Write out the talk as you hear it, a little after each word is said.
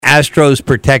Astros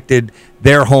protected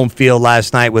their home field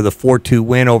last night with a 4-2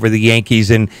 win over the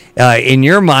Yankees. And in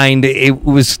your mind, it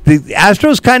was the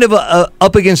Astros kind of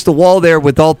up against the wall there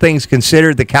with all things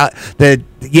considered. The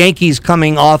Yankees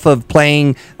coming off of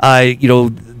playing,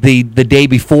 the day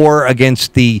before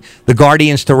against the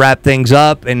Guardians to wrap things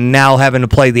up, and now having to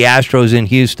play the Astros in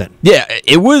Houston. Yeah,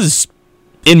 it was...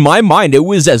 In my mind, it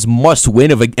was as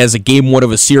must-win as a game one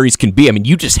of a series can be. I mean,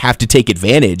 you just have to take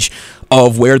advantage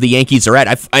of where the Yankees are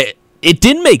at. It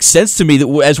didn't make sense to me that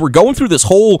as we're going through this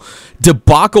whole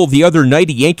debacle the other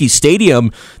night at Yankee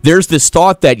Stadium, there's this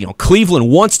thought that Cleveland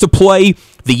wants to play,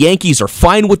 the Yankees are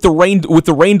fine with the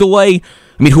rain delay.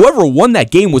 I mean, whoever won that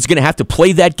game was going to have to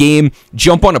play that game,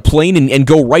 jump on a plane, and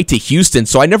go right to Houston.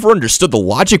 So I never understood the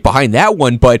logic behind that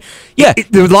one. But, yeah.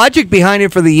 The logic behind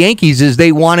it for the Yankees is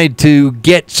they wanted to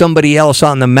get somebody else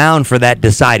on the mound for that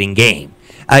deciding game.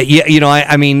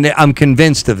 I'm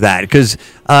convinced of that because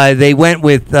they went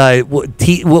with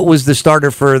what was the starter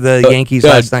for the Yankees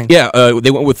last night? Yeah,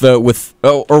 they went with or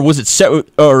was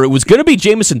it or it was going to be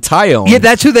Jameson Taillon? Yeah,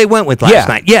 that's who they went with last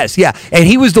night. Yes, yeah, and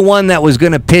he was the one that was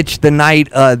going to pitch the night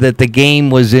that the game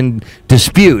was in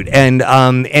dispute. And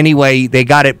anyway, they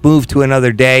got it moved to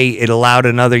another day. It allowed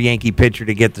another Yankee pitcher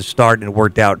to get the start, and it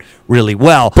worked out really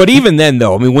well. But even then,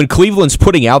 though, I mean, when Cleveland's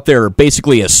putting out there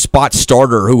basically a spot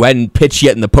starter who hadn't pitched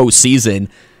yet in the postseason,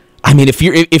 I mean, if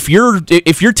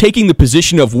you're taking the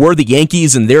position of we're the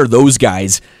Yankees and they're those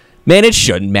guys, man, it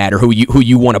shouldn't matter who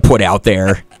you want to put out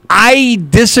there. I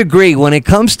disagree. When it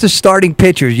comes to starting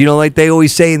pitchers, like they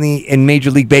always say in Major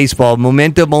League Baseball,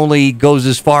 momentum only goes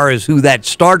as far as who that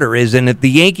starter is. And if the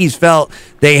Yankees felt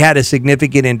they had a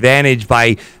significant advantage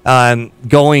by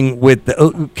going with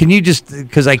can you just,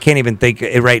 because I can't even think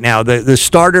it right now, the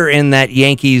starter in that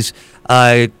Yankees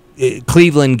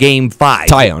Cleveland Game 5.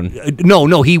 Taillon.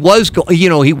 No, he was going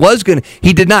to.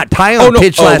 He did not. Taillon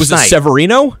pitched last night. Was it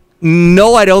Severino?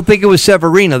 No, I don't think it was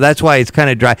Severino. That's why it's kind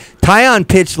of dry. Taillon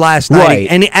pitched last night,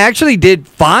 and he actually did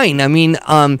fine. I mean,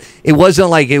 it wasn't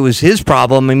like it was his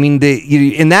problem. I mean,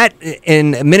 in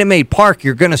Minute Maid Park,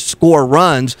 you're going to score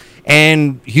runs,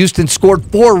 and Houston scored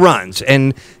 4 runs.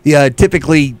 And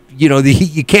typically,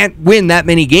 you can't win that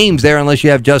many games there unless you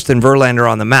have Justin Verlander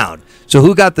on the mound. So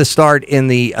who got the start in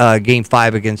the Game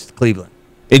 5 against Cleveland?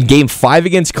 In Game 5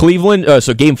 against Cleveland,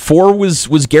 so Game 4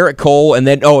 was Garrett Cole, and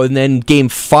then Game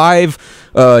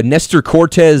 5, Nestor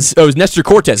Cortez. Oh, it was Nestor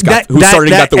Cortez who got the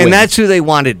win, and that's who they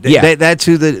wanted. Yeah. That's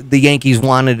who the Yankees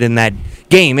wanted in that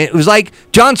game. It was like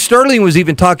John Sterling was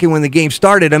even talking when the game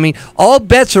started. I mean, all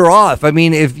bets are off. I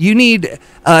mean, if you need,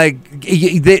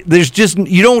 there's just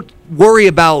you don't worry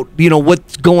about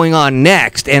what's going on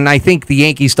next, and I think the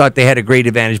Yankees thought they had a great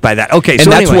advantage by that. Okay, and so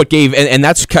that's anyway. what gave, and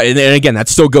that's, and again, that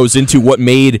still goes into what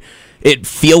made it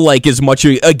feel like as much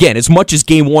as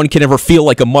Game 1 can ever feel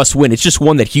like a must-win. It's just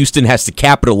one that Houston has to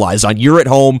capitalize on. You're at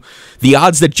home. The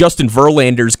odds that Justin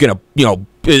Verlander is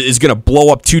gonna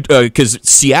blow up because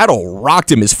Seattle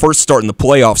rocked him his first start in the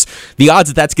playoffs. The odds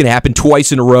that that's going to happen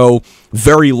twice in a row,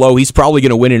 very low. He's probably going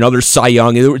to win another Cy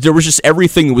Young. There was just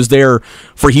everything that was there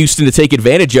for Houston to take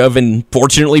advantage of, and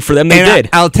fortunately for them, they did.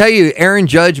 I'll tell you, Aaron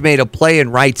Judge made a play in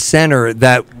right center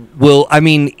that will, I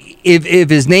mean, if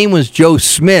his name was Joe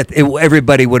Smith,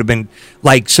 everybody would have been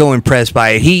like so impressed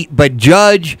by it. But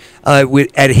Judge,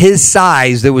 at his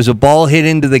size, there was a ball hit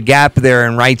into the gap there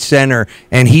in right center,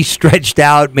 and he stretched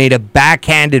out, made a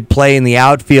backhanded play in the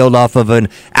outfield off of an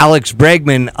Alex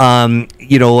Bregman,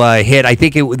 hit. I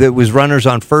think it was runners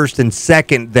on first and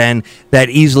second. Then that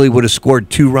easily would have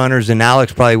scored 2 runners, and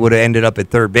Alex probably would have ended up at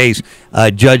third base.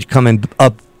 Judge coming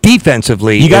up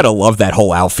defensively. You got to love that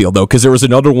whole outfield, though, because there was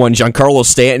another one, Giancarlo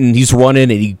Stanton, he's running,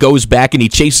 and he goes back, and he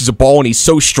chases a ball, and he's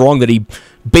so strong that he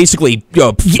basically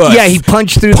he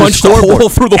punched through the hole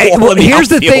through the wall. Well, here's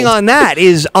the thing on that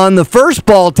is on the first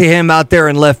ball to him out there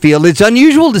in left field, it's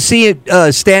unusual to see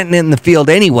Stanton in the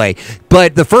field anyway,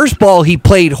 but the first ball he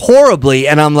played horribly,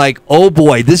 and I'm like, oh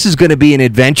boy, this is going to be an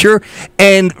adventure.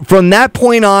 And from that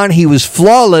point on, he was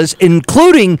flawless,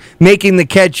 including making the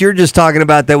catch you're just talking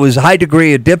about that was a high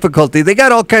degree of difficulty. They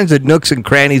got all kinds of nooks and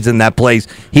crannies in that place.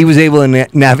 He was able to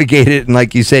navigate it, and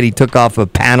like you said, he took off a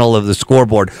panel of the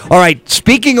scoreboard. All right,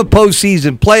 speaking of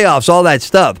postseason, playoffs, all that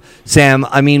stuff, Sam,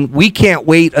 I mean, we can't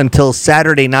wait until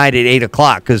Saturday night at 8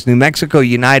 o'clock because New Mexico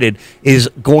United is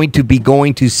going to be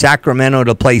going to Sacramento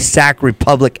to play Sac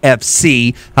Republic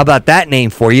FC. How about that name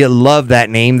for you? Love that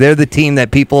name. They're the team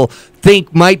that people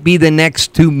think might be the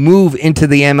next to move into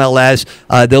the MLS.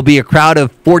 There'll be a crowd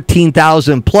of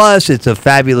 14,000 plus. It's a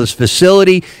fabulous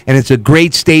facility, and it's a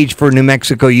great stage for New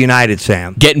Mexico United,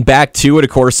 Sam. Getting back to it, of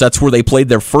course, that's where they played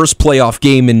their first playoff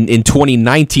game in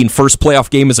 2019, first playoff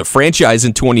game as a franchise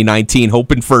in 2019,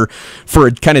 hoping for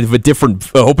a kind of a different,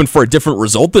 hoping for a different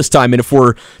result this time. And if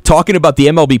we're talking about the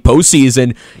MLB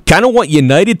postseason, kind of want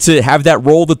United to have that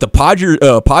role that the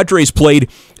Padres played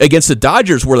against the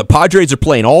Dodgers, where the Padres are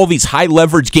playing all these high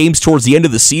leverage games towards the end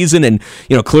of the season, and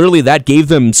clearly that gave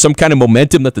them some kind of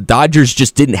momentum that the Dodgers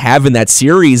just didn't have in that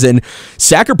series. And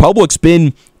Sac Republic's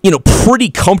been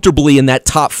pretty comfortably in that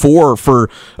top four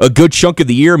for a good chunk of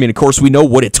the year. I mean, of course, we know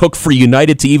what it took for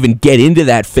United to even get into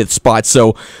that fifth spot,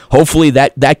 so hopefully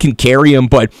that can carry them.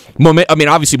 But,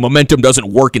 obviously momentum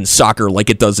doesn't work in soccer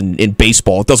like it does in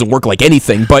baseball. It doesn't work like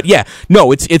anything. But, yeah,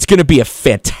 no, it's going to be a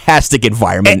fantastic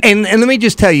environment. And let me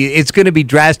just tell you, it's going to be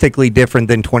drastically different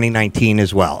than 2019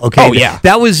 as well. Okay? Oh, yeah.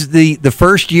 That was the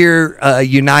first year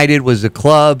United was a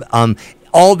club.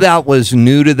 All that was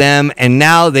new to them, and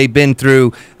now they've been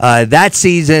through that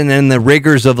season and the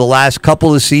rigors of the last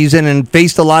couple of seasons and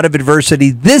faced a lot of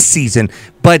adversity this season.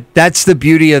 But that's the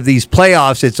beauty of these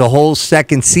playoffs. It's a whole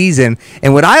second season.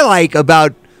 And what I like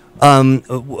about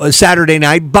Saturday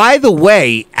night, by the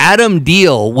way, Adam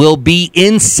Deal will be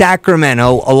in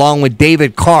Sacramento along with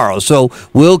David Carl. So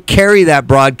we'll carry that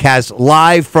broadcast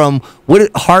live from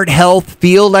Heart Health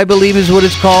Field, I believe is what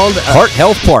it's called. Heart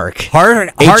Health Park. Heart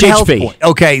Health.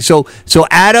 Okay, so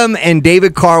Adam and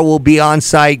David Carr will be on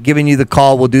site giving you the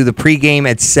call. We'll do the pregame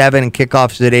at 7 and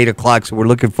kickoffs at 8 o'clock, so we're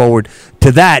looking forward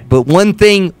to that. But one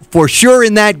thing for sure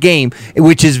in that game,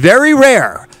 which is very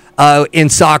rare in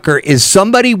soccer, is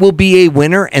somebody will be a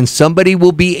winner and somebody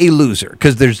will be a loser,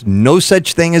 because there's no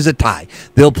such thing as a tie.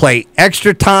 They'll play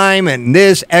extra time and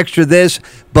extra this,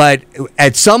 but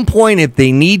at some point, if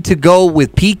they need to go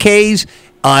with PKs,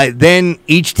 then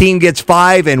each team gets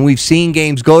 5, and we've seen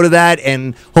games go to that,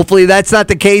 and hopefully that's not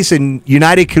the case, and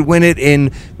United could win it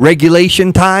in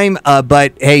regulation time,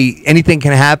 but hey, anything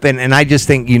can happen, and I just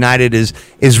think United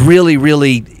is really,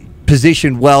 really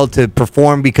positioned well to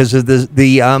perform because of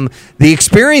the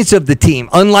experience of the team,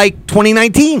 unlike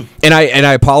 2019. And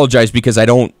I apologize because I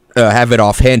don't have it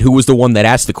offhand who was the one that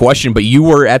asked the question, but you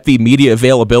were at the media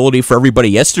availability for everybody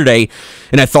yesterday,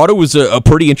 and I thought it was a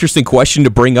pretty interesting question to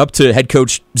bring up to head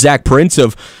coach Zach Prince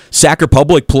of Sac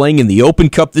Republic playing in the Open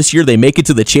Cup this year. They make it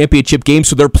to the championship game,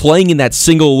 so they're playing in that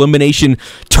single elimination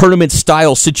tournament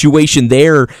style situation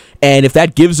there, and if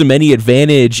that gives them any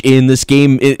advantage in this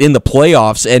game in the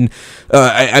playoffs, and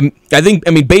I think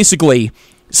basically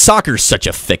soccer's such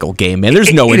a fickle game, man.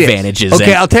 There's no advantages.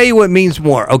 Okay, I'll tell you what means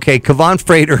more. Okay, Kevon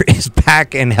Frater is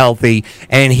back and healthy,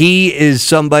 and he is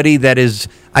somebody that is,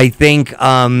 I think,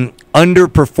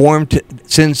 underperformed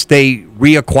since they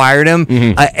reacquired him.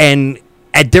 Mm-hmm. And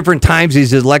at different times,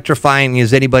 he's as electrifying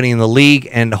as anybody in the league,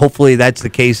 and hopefully that's the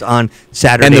case on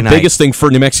Saturday night. And the biggest thing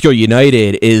for New Mexico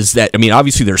United is that,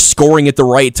 obviously they're scoring at the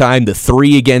right time, the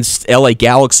 3 against LA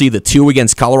Galaxy, the 2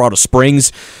 against Colorado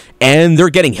Springs, and they're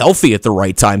getting healthy at the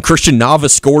right time. Christian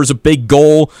Navas scores a big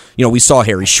goal. We saw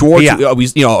Harry Schwartz.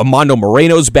 Yeah. Armando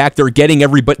Moreno's back. They're getting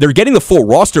the full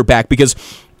roster back, because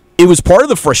it was part of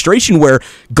the frustration where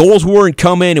goals weren't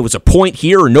coming. It was a point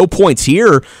here or no points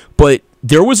here, but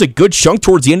there was a good chunk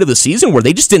towards the end of the season where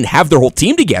they just didn't have their whole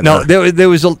team together. No, there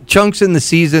was chunks in the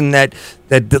season that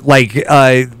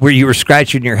where you were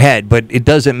scratching your head, but it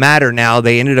doesn't matter now.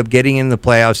 They ended up getting in the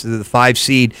playoffs to the 5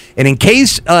 seed. And in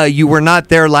case you were not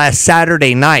there last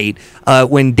Saturday night,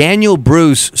 when Daniel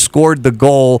Bruce scored the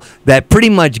goal that pretty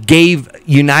much gave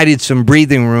United some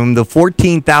breathing room, the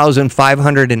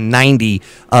 14,590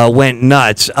 went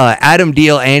nuts. Adam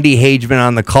Deal, Andy Hageman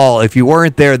on the call. If you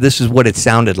weren't there, this is what it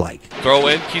sounded like. Throw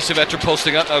in, Kiesewetter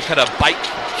posting up, kind of bite,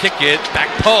 kick it, back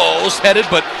post, headed,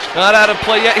 but not out of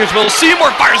play yet. Here's Will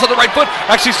Seymour, fires on the right foot,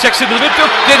 actually checks into the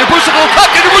midfield. Daniel Bruce, a little cut,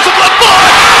 Daniel Bruce, left foot!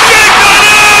 She got it!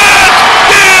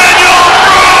 Daniel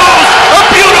Bruce! A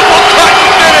beautiful cut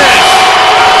finish!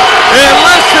 And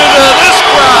listen to this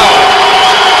crowd!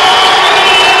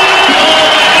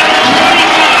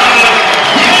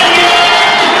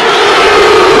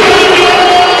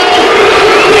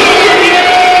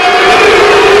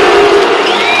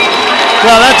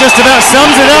 Well, that just about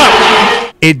sums it up.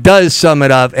 It does sum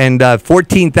it up. And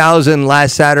 14,000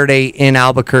 last Saturday in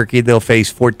Albuquerque. They'll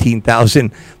face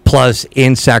 14,000 plus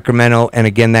in Sacramento. And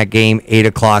again, that game, 8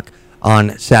 o'clock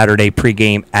on Saturday,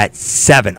 pregame at 7.